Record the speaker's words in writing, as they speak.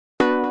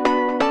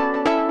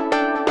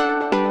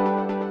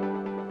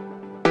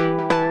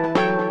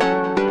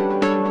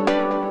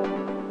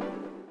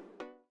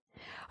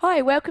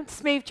Hi, welcome to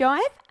Smooth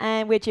Jive,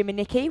 and we're Jim and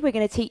Nicky. We're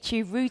going to teach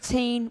you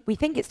routine, we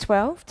think it's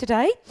 12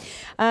 today.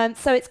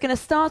 So it's going to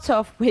start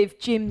off with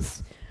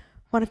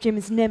one of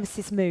Jim's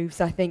nemesis moves,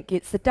 I think.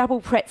 It's the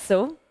double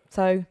pretzel,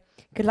 so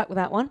good luck with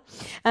that one.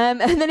 And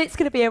then it's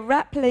going to be a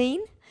wrap lean,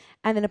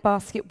 and then a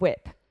basket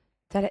whip.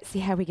 So let's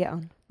see how we get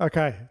on.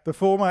 Okay, the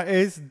format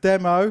is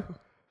demo.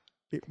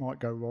 It might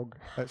go wrong,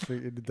 actually,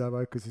 in the demo,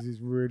 because this is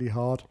really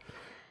hard.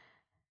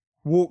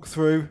 Walk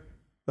through.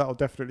 That'll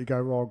definitely go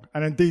wrong.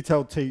 And then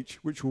detailed teach,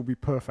 which will be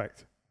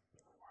perfect.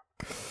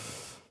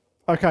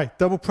 Okay,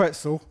 double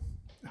pretzel.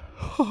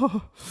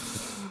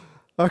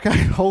 Okay,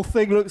 whole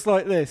thing looks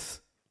like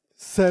this.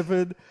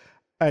 7,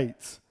 8.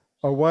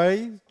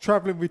 Away,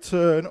 travelling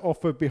return,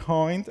 offer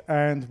behind,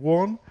 and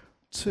 1,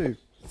 2,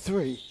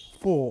 3,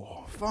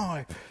 4,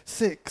 5,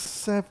 6,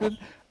 7,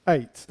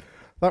 8.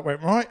 That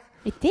went right.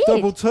 It did.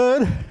 Double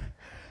turn,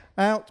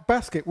 out,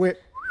 basket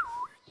whip,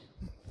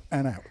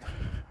 and out.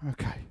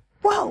 Okay.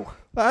 Whoa!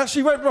 That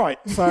actually went right,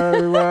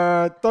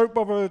 so don't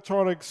bother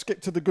trying to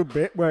skip to the good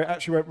bit where it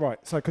actually went right,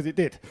 so because it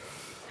did.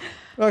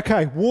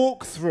 Okay,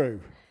 walk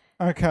through.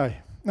 Okay,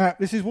 now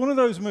this is one of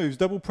those moves,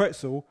 double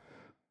pretzel.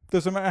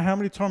 Doesn't matter how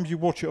many times you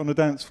watch it on the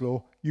dance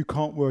floor, you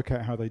can't work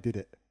out how they did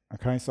it.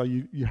 Okay, so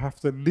you have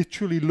to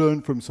literally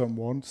learn from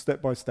someone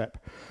step by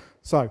step.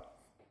 So,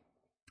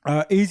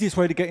 easiest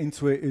way to get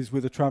into it is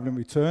with a travelling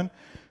return.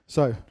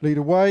 So, lead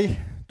away,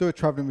 do a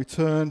travelling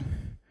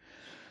return.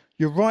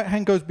 Your right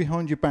hand goes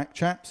behind your back,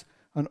 chaps,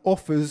 and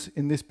offers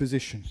in this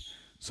position.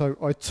 So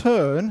I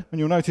turn, and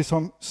you'll notice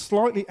I'm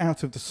slightly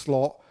out of the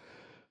slot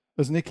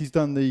as Nicky's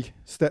done the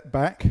step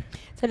back.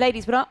 So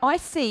ladies, but I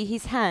see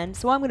his hand,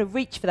 so I'm going to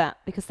reach for that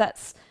because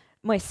that's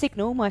my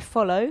signal, my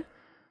follow.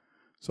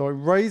 So I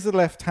raise the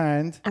left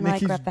hand. And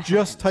Nicky's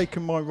just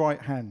taken my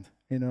right hand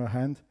in her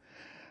hand.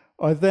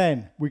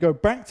 We go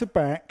back to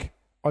back.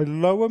 I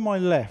lower my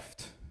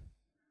left,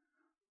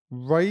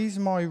 raise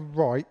my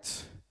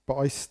right, but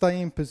I stay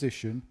in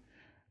position.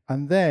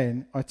 And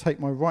then I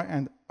take my right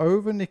hand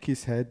over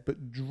Nicky's head,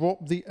 but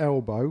drop the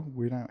elbow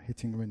without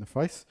hitting her in the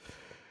face.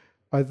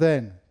 I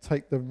then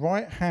take the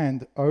right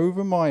hand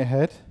over my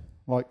head,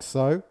 like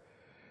so.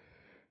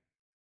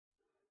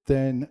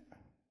 Then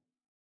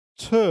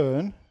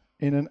turn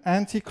in an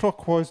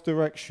anti-clockwise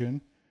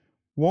direction,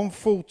 one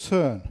full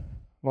turn,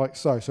 like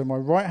so. So my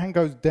right hand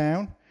goes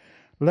down,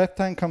 left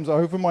hand comes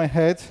over my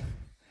head,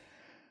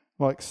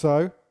 like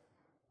so.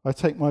 I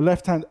take my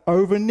left hand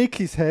over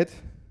Nicky's head,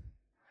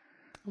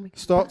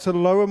 start to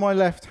lower my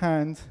left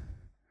hand,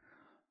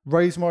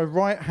 raise my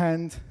right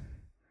hand,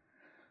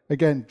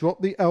 again,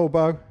 drop the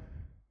elbow,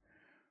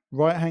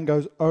 right hand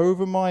goes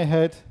over my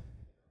head,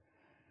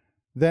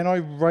 then I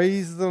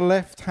raise the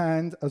left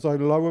hand as I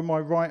lower my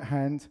right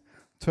hand,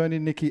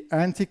 turning Nicky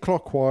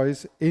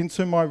anti-clockwise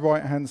into my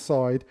right hand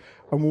side,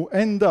 and we'll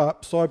end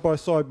up side by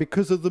side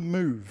because of the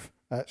move,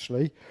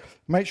 actually.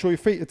 Make sure your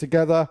feet are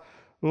together,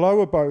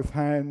 lower both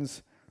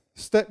hands,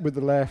 step with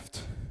the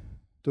left,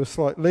 do a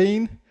slight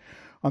lean.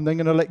 I'm then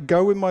going to let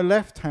go with my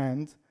left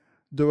hand,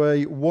 do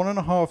a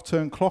 1.5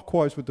 turn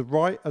clockwise with the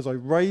right as I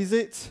raise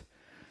it.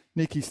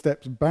 Nicky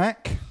steps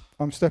back.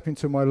 I'm stepping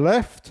to my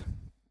left.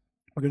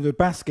 I'm going to do a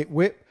basket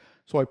whip.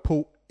 So I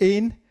pull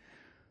in.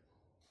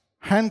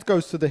 Hand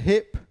goes to the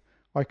hip.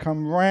 I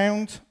come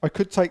round. I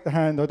could take the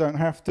hand. I don't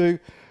have to.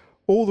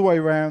 All the way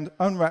round.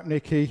 Unwrap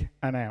Nicky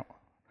and out.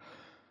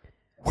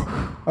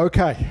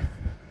 Okay.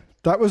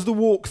 That was the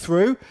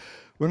walkthrough.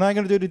 We're now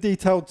going to do the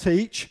detailed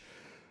teach,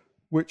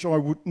 which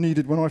I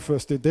needed when I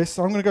first did this.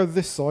 So I'm going to go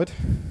this side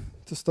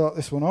to start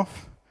this one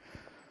off.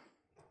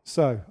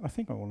 So I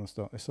think I want to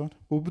start this side.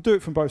 We'll do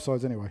it from both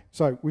sides anyway.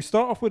 So we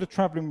start off with a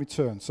travelling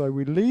return. So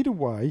we lead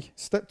away,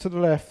 step to the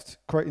left,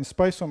 creating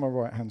space on my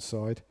right hand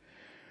side.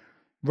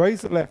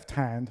 Raise the left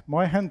hand.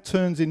 My hand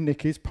turns in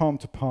Nicky's, palm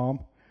to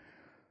palm.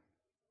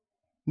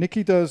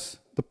 Nicky does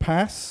the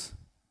pass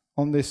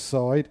on this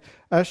side.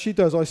 As she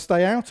does, I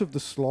stay out of the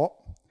slot.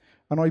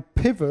 And I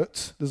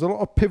pivot, there's a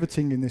lot of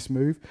pivoting in this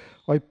move.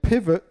 I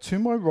pivot to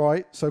my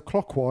right, so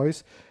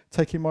clockwise,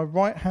 taking my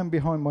right hand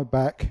behind my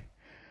back,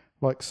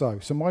 like so.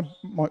 So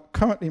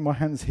currently my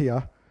hand's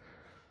here.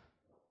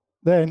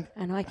 Then,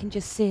 and I can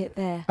just see it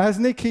there.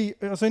 As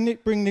I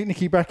bring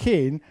Nicky back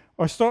in,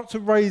 I start to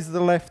raise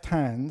the left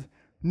hand.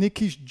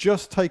 Nicky's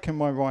just taken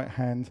my right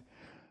hand.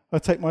 I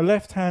take my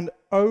left hand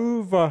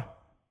over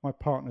my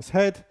partner's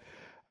head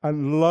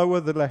and lower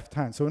the left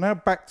hand. So we're now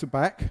back to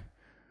back.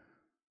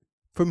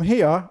 From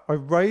here, I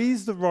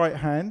raise the right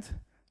hand,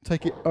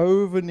 take it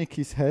over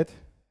Nicky's head,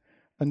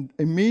 and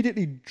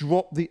immediately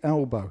drop the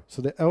elbow.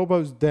 So the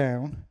elbow's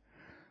down.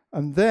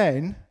 And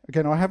then,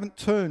 again, I haven't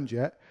turned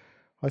yet,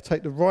 I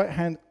take the right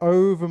hand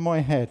over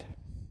my head.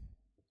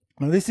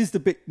 Now, this is the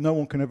bit no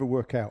one can ever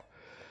work out.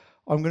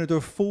 I'm going to do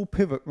a full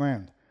pivot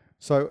round.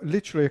 So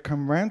literally, I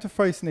come round to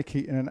face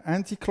Nicky in an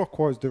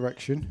anti-clockwise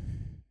direction,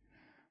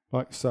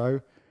 like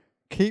so.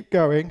 Keep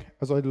going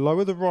as I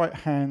lower the right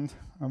hand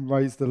and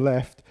raise the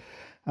left,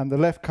 and the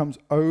left comes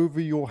over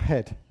your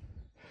head.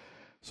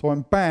 So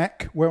I'm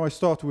back where I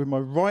started with my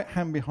right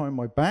hand behind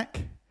my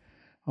back,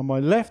 And my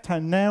left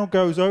hand now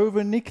goes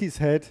over Nicky's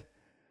head,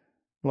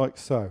 like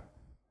so.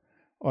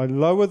 I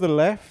lower the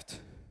left,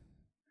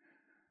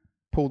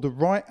 pull the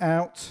right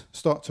out,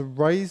 start to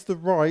raise the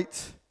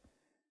right,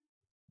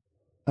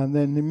 and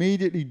then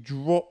immediately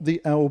drop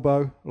the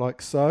elbow,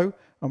 like so.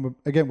 And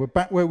again, we're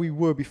back where we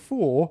were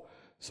before.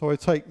 So I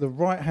take the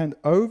right hand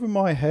over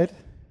my head,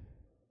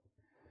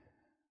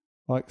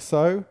 like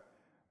so.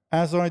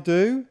 As I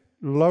do,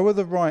 lower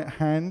the right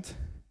hand,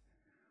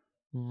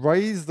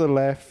 raise the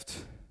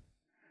left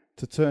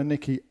to turn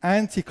Nicky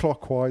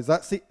anti-clockwise.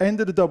 That's the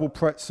end of the double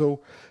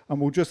pretzel, and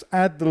we'll just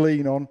add the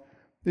lean on.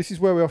 This is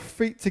where we are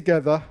feet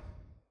together.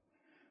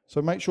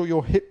 So make sure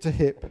you're hip to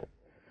hip.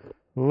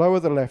 Lower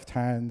the left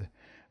hand,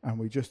 and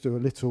we just do a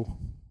little,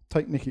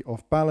 take Nicky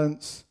off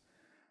balance,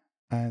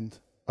 and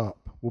up.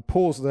 We'll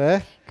pause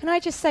there. Can I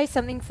just say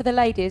something for the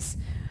ladies?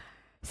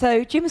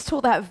 So Jim's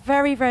taught that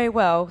very, very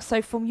well.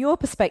 So from your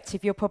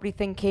perspective, you're probably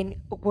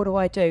thinking, what do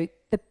I do?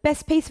 The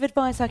best piece of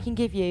advice I can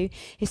give you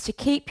is to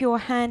keep your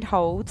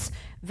handholds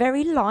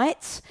very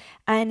light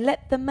and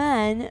let the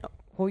man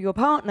or your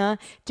partner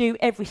do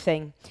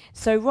everything.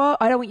 So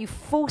I don't want you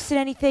forcing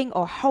anything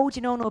or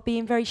holding on or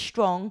being very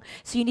strong.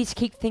 So you need to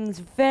keep things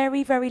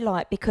very, very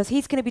light, because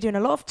he's going to be doing a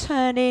lot of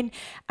turning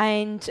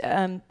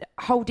and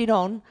holding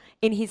on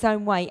in his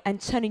own way and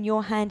turning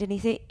your hand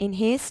in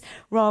his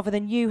rather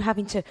than you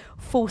having to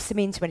force him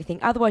into anything.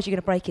 Otherwise, you're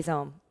going to break his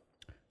arm.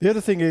 The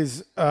other thing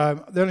is,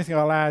 the only thing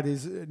I'll add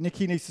is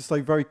Nicky needs to stay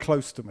very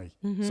close to me.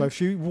 Mm-hmm. So if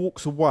she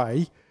walks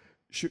away,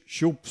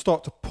 she'll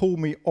start to pull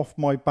me off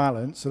my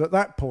balance. And at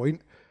that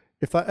point,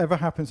 if that ever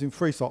happens in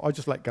freestyle, I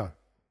just let go,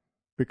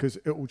 because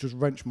it will just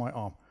wrench my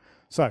arm.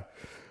 So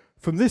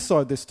from this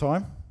side this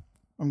time,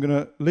 I'm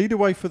going to lead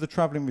away for the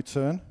travelling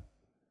return.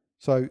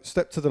 So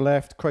step to the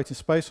left, creating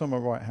space on my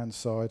right-hand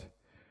side.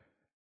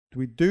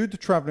 We do the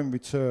travelling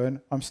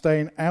return. I'm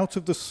staying out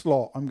of the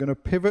slot. I'm going to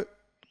pivot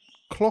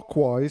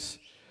clockwise,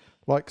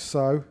 like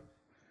so,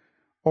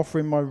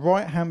 offering my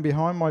right hand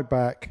behind my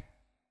back,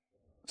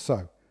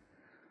 so.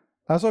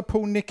 As I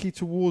pull Nicky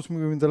towards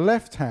me with the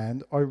left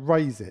hand, I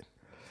raise it.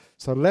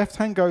 So left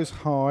hand goes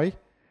high,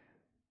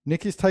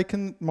 Nicky's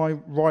taken my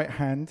right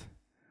hand,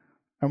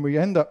 and we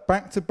end up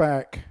back to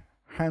back,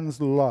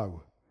 hands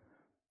low.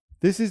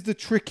 This is the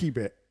tricky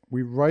bit.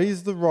 We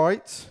raise the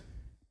right,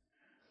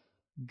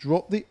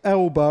 drop the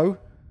elbow,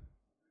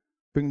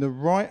 bring the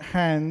right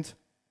hand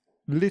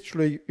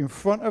literally in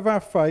front of our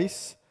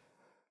face,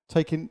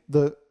 taking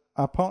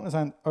our partner's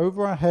hand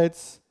over our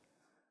heads,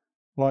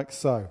 like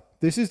so.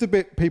 This is the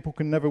bit people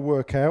can never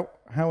work out.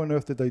 How on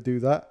earth did they do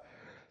that?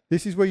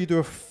 This is where you do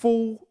a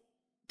full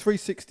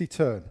 360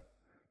 turn.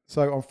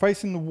 So I'm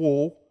facing the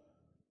wall.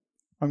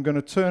 I'm going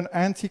to turn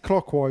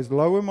anti-clockwise,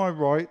 lower my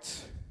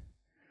right,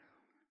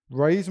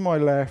 raise my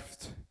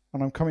left,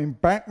 and I'm coming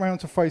back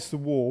round to face the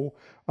wall.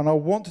 And I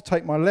want to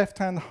take my left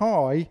hand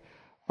high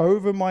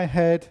over my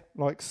head,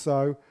 like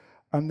so,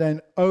 and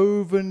then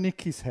over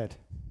Nicky's head.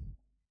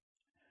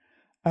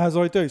 As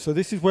I do. So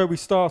this is where we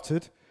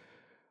started.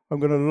 I'm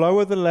going to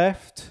lower the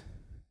left,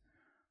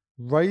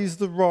 raise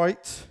the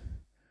right.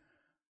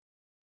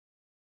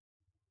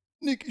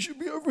 Nicky should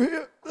be over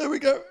here. There we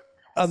go.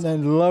 And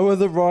then lower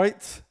the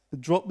right,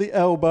 drop the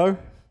elbow,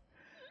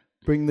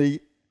 bring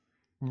the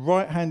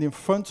right hand in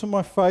front of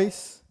my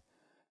face,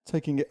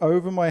 taking it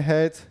over my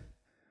head,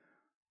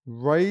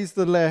 raise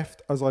the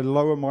left as I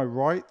lower my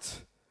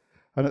right.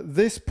 And at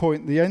this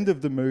point, the end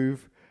of the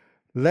move,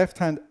 left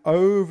hand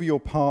over your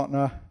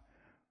partner,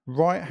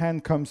 right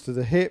hand comes to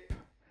the hip,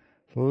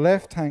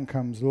 left hand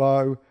comes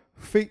low,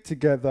 feet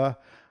together,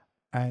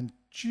 and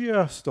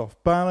just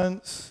off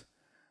balance,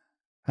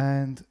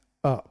 and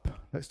up.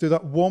 Let's do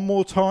that one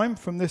more time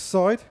from this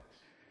side.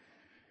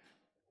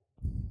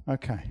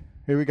 Okay,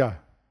 here we go.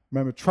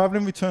 Remember,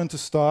 travelling return to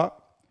start.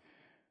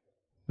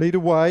 Lead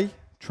away,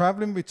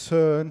 travelling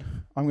return.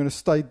 I'm going to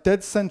stay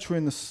dead centre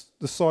in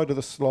the side of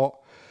the slot.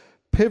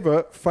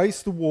 Pivot,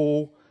 face the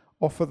wall,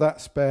 offer that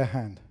spare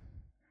hand.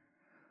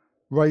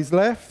 Raise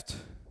left,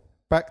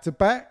 back to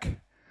back.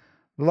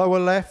 Lower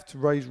left,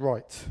 raise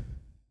right.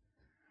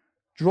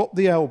 Drop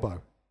the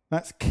elbow.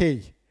 That's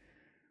key.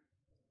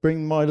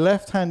 Bring my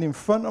left hand in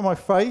front of my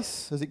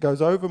face as it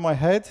goes over my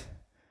head.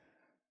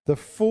 The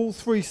full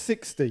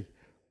 360.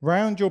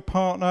 Round your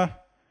partner,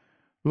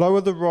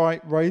 lower the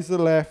right, raise the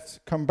left,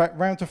 come back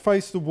round to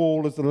face the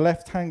wall as the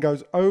left hand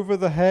goes over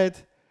the head,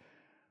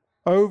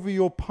 over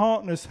your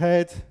partner's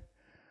head,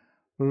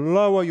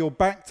 lower your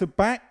back to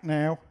back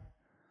now,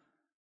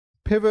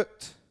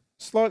 pivot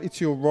slightly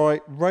to your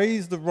right,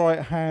 raise the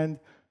right hand,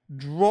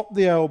 drop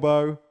the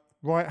elbow,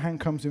 right hand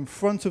comes in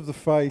front of the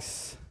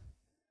face,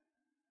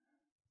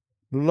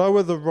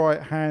 lower the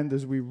right hand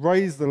as we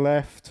raise the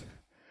left,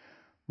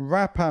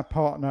 wrap our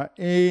partner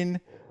in,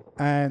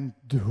 and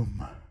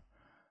doom.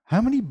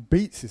 How many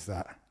beats is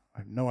that? I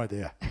have no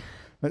idea.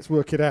 Let's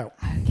work it out.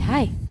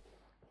 Okay.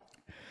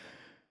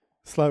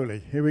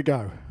 Slowly, here we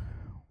go.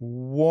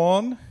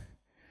 1,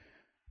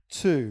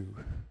 2,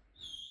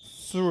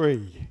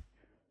 3,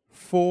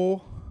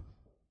 4,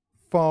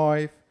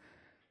 5,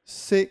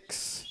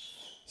 6,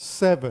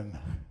 7,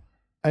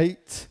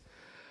 8,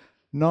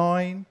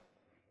 9,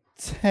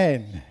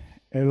 10,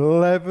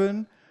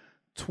 11,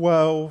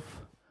 12,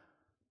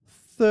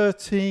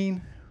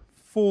 13,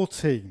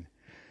 14.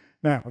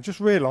 Now, I've just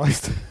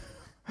realised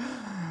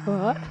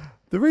What?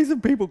 the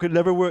reason people could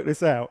never work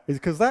this out is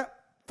because that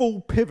full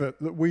pivot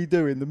that we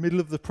do in the middle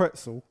of the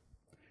pretzel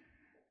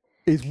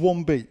is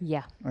one beat.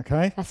 Yeah.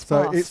 Okay? That's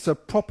so fast. it's a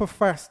proper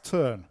fast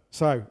turn.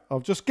 So I'll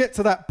just get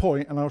to that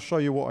point and I'll show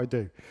you what I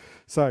do.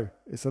 So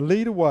it's a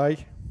lead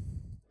away,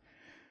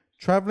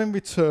 travelling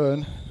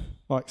return,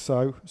 like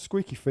so,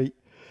 squeaky feet,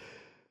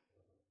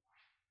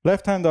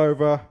 left hand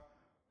over,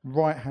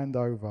 right hand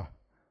over.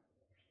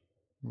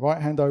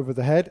 Right hand over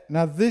the head.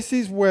 Now this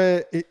is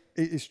where it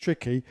is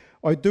tricky.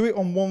 I do it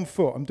on one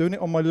foot. I'm doing it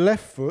on my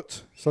left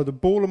foot. So the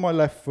ball on my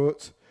left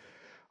foot.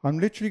 I'm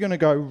literally going to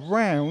go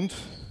round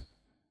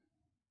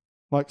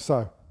like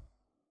so.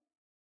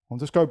 I'll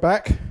just go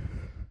back.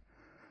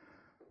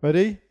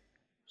 Ready?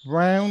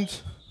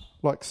 Round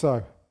like so.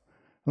 And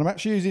I'm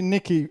actually using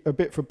Nicky a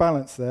bit for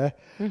balance there.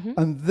 Mm-hmm.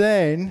 And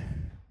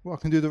then I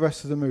can do the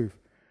rest of the move.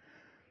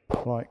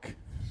 Like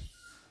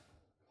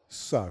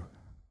so.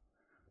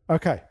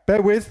 Okay,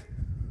 bear with.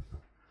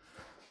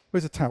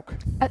 Where's the talc?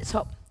 At the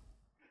top.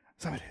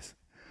 So it is.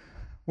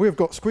 We have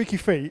got squeaky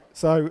feet,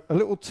 so a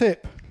little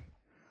tip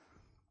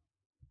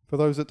for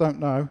those that don't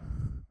know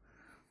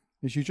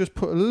is you just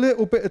put a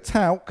little bit of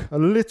talc, a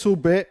little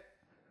bit,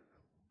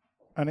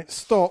 and it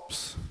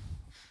stops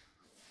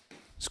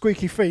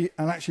squeaky feet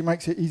and actually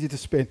makes it easy to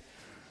spin.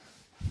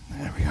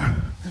 There we go.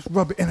 Just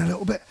rub it in a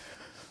little bit.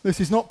 This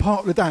is not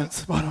part of the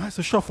dance, by the way, it's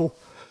a shuffle,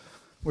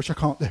 which I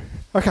can't do.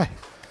 Okay.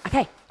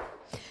 Okay.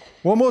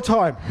 One more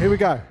time. Here we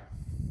go.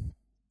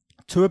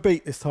 To a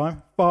beat this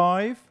time.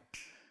 5,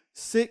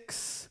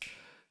 6,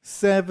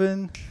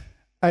 7,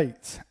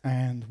 8.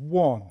 And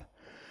 1,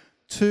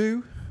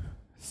 2,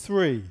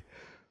 3,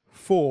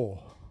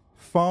 4,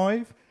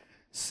 5,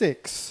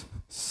 6,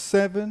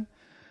 7,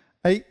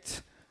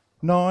 8,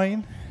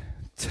 9,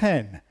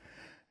 10,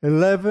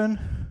 11,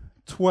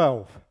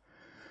 12.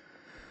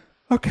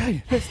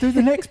 Okay, let's do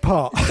the next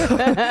part.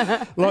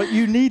 Like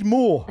you need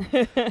more.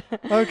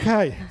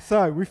 Okay,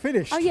 so we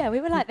finished. Oh yeah,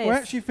 we were like this. We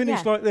actually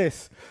finished like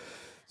this.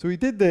 So we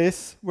did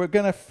this. We're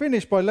going to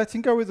finish by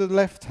letting go with the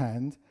left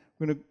hand.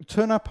 We're going to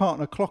turn our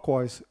partner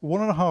clockwise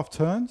 1.5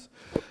 turns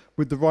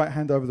with the right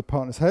hand over the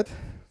partner's head.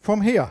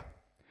 From here,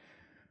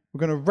 we're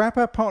going to wrap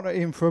our partner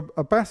in for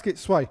a basket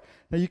sway.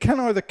 Now you can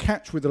either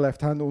catch with the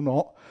left hand or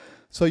not.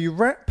 So you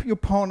wrap your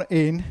partner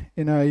in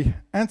a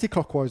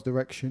anti-clockwise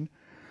direction.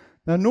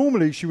 Now,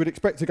 normally she would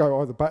expect to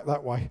go either back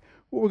that way.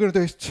 What we're going to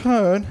do is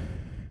turn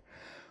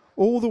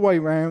all the way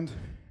round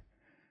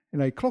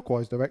in a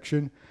clockwise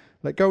direction,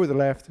 let go with the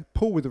left,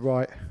 pull with the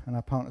right, and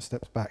our partner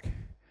steps back.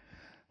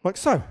 Like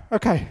so.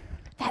 Okay.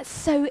 That's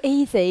so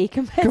easy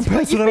compared to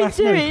what you've been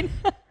doing.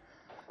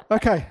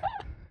 Okay.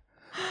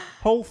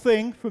 Whole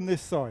thing from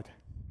this side.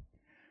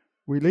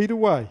 We lead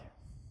away.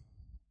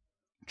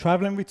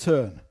 Travelling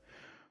return.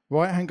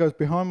 Right hand goes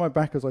behind my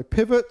back as I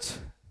pivot,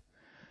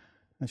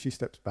 and she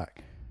steps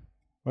back.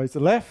 Raise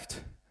the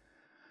left,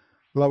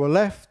 lower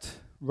left,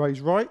 raise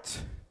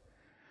right.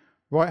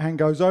 Right hand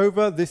goes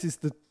over. This is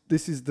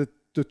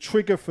the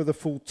trigger for the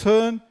full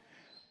turn.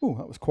 Oh,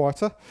 that was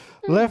quieter.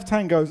 Left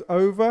hand goes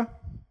over.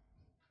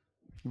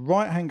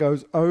 Right hand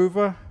goes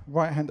over.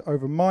 Right hand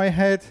over my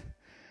head.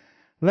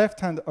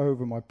 Left hand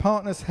over my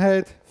partner's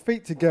head.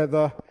 Feet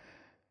together.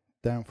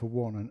 Down for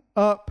 1 and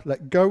up.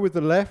 Let go with the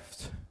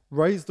left.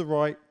 Raise the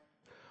right.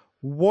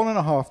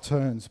 1.5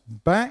 turns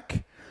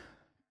back.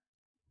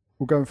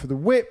 We're going for the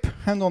whip,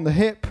 hand on the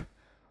hip,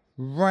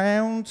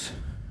 round,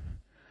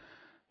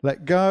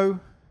 let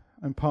go,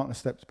 and partner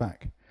steps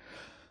back.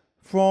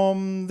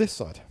 From this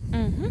side.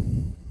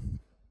 Mm-hmm.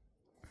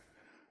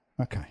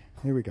 Okay,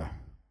 here we go.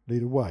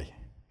 Lead away.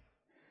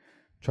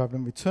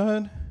 Travelling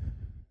return.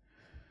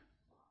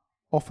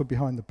 Offer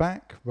behind the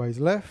back,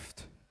 raise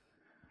left,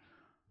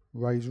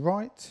 raise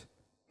right,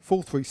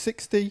 full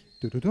 360,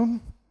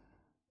 doo-doo-dum.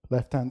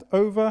 Left hand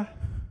over,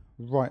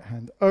 right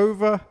hand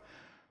over.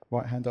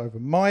 Right hand over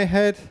my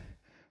head,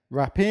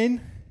 wrap in,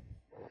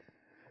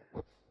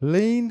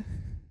 lean,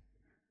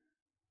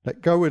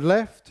 let go with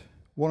left,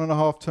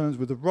 1.5 turns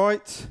with the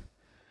right,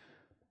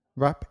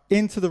 wrap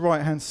into the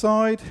right hand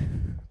side,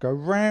 go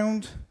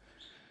round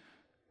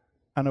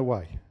and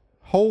away.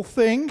 Whole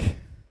thing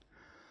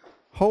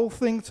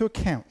to a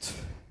count.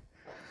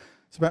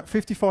 It's about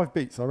 55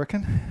 beats, I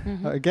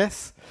reckon, I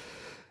guess.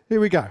 Here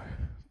we go.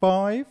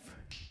 5,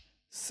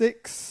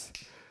 6,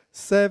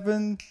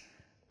 7,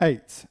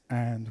 8,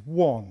 and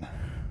 1,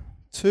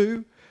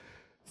 2,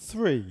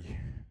 3,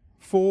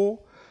 4,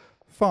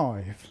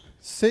 5,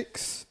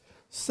 6,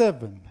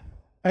 7,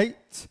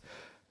 8,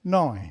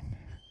 9,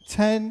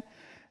 10,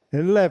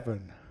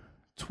 11,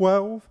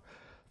 12,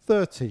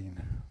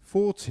 13,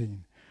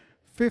 14,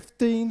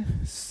 15,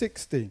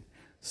 16,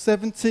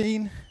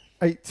 17,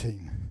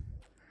 18.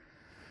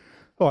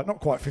 All right,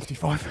 not quite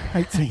 55,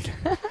 18.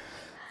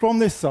 From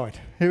this side,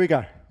 here we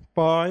go.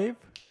 5,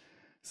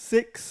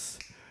 6,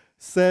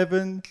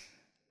 7,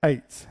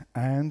 8,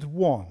 and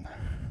 1,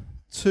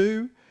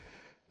 2,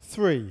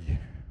 3,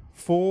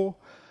 4,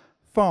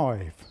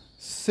 5,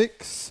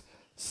 6,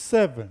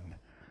 7,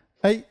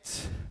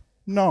 8,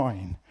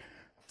 9,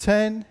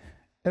 10,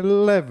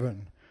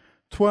 11,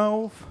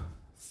 12,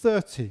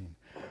 13,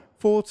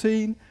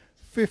 14,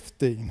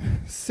 15,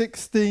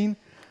 16,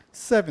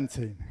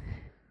 17.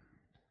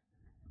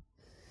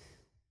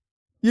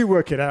 You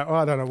work it out.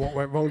 I don't know what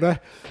went wrong there.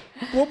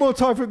 One more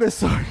time from this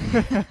side.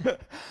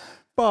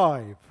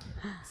 5,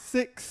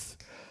 6,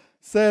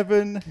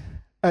 7,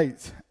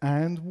 8,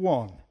 and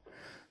 1,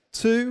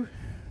 2,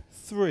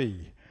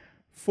 3,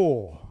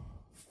 4,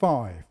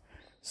 5,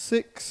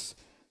 6,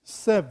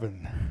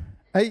 7,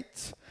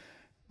 8,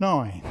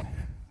 9,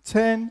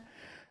 10,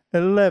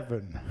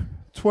 11,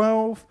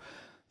 12,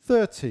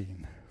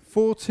 13,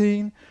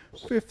 14,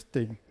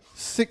 15,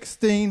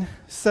 16,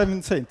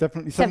 17.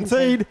 Definitely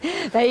 17.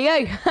 There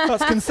you go.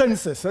 That's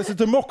consensus. That's a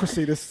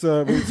democracy, this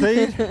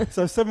routine.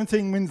 So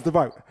 17 wins the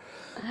vote.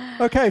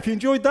 Okay, if you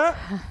enjoyed that,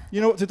 you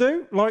know what to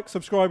do. Like,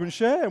 subscribe and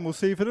share, and we'll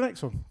see you for the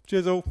next one.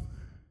 Cheers all.